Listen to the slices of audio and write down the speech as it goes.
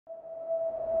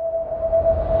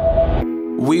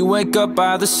We wake up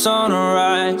by the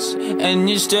sunrise, and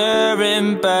you're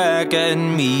staring back at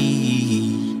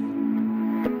me.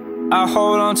 I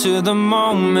hold on to the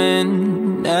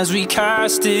moment as we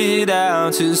cast it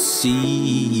out to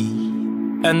sea.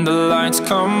 And the lights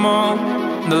come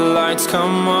on, the lights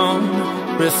come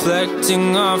on,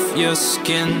 reflecting off your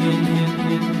skin.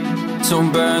 So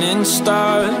burning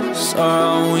stars are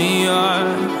all we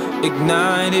are,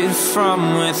 ignited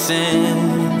from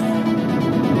within.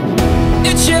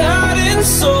 It's your heart and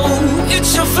soul,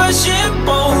 it's your flesh and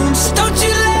bones. Don't you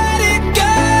let it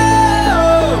go.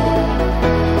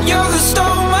 You're the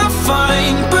storm I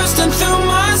find, bursting through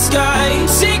my sky,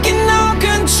 taking all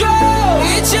control.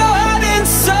 It's your heart and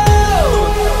soul.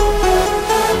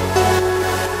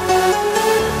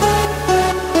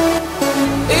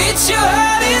 It's your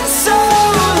heart and soul.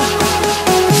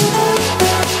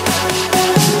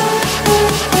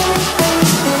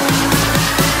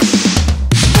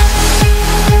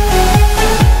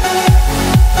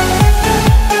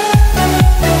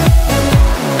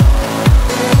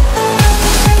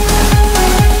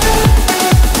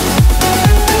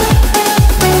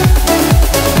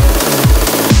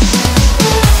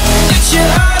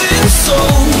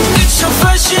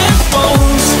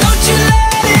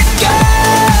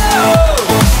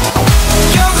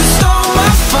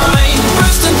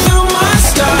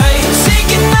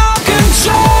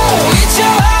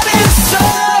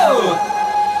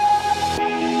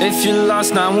 If you're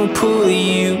lost, I will pull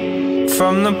you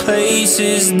from the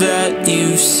places that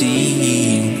you've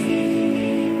seen.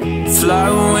 Fly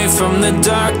away from the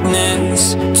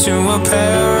darkness to a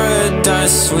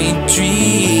paradise we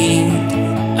dreamed.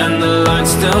 And the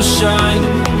lights still shine,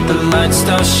 the lights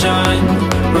still shine,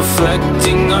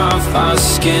 reflecting off our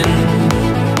skin.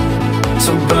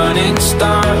 So burning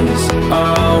stars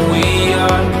are all we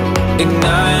are,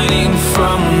 igniting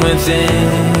from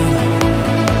within.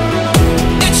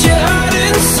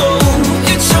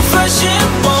 It's your flesh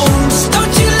and bones.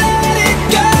 Don't you let it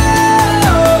go.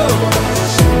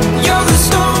 You're the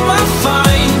storm I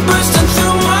find, bursting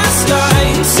through my sky,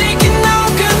 taking all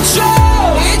control.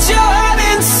 It's your heart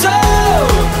and soul.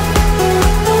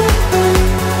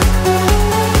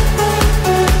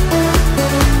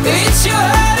 It's your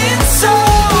heart and soul.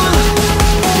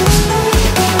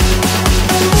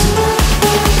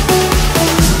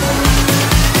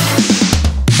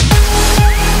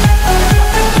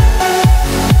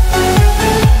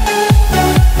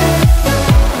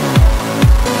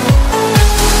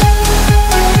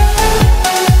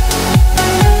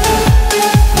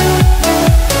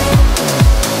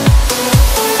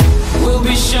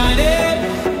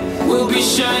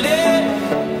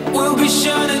 We'll be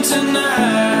shining tonight.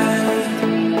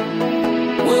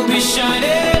 We'll be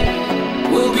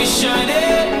shining, we'll be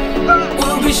shining,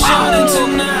 we'll be shining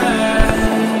tonight.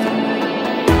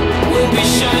 We'll be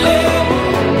shining,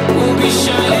 we'll be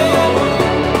shining,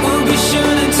 we'll be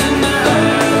shining tonight.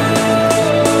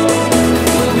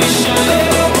 We'll be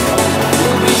shining,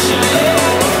 we'll be shining,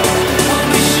 we'll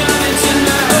be shining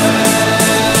tonight.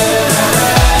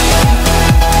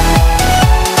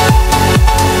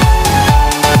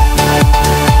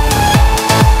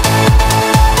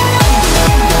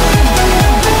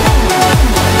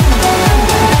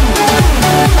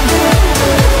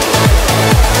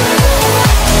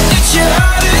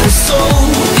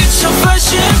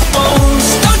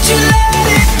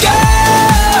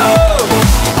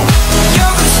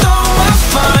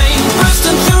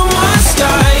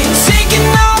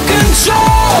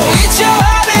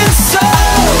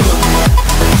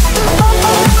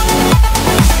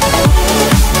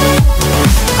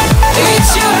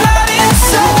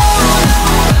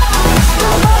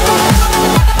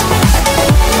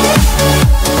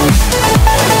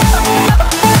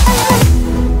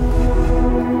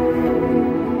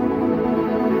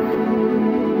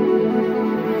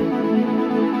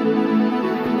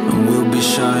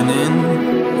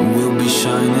 We'll be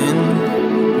shining,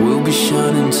 we'll be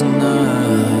shining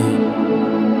tonight.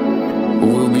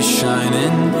 We'll be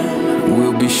shining,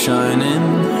 we'll be shining,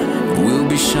 we'll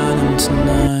be shining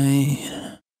tonight.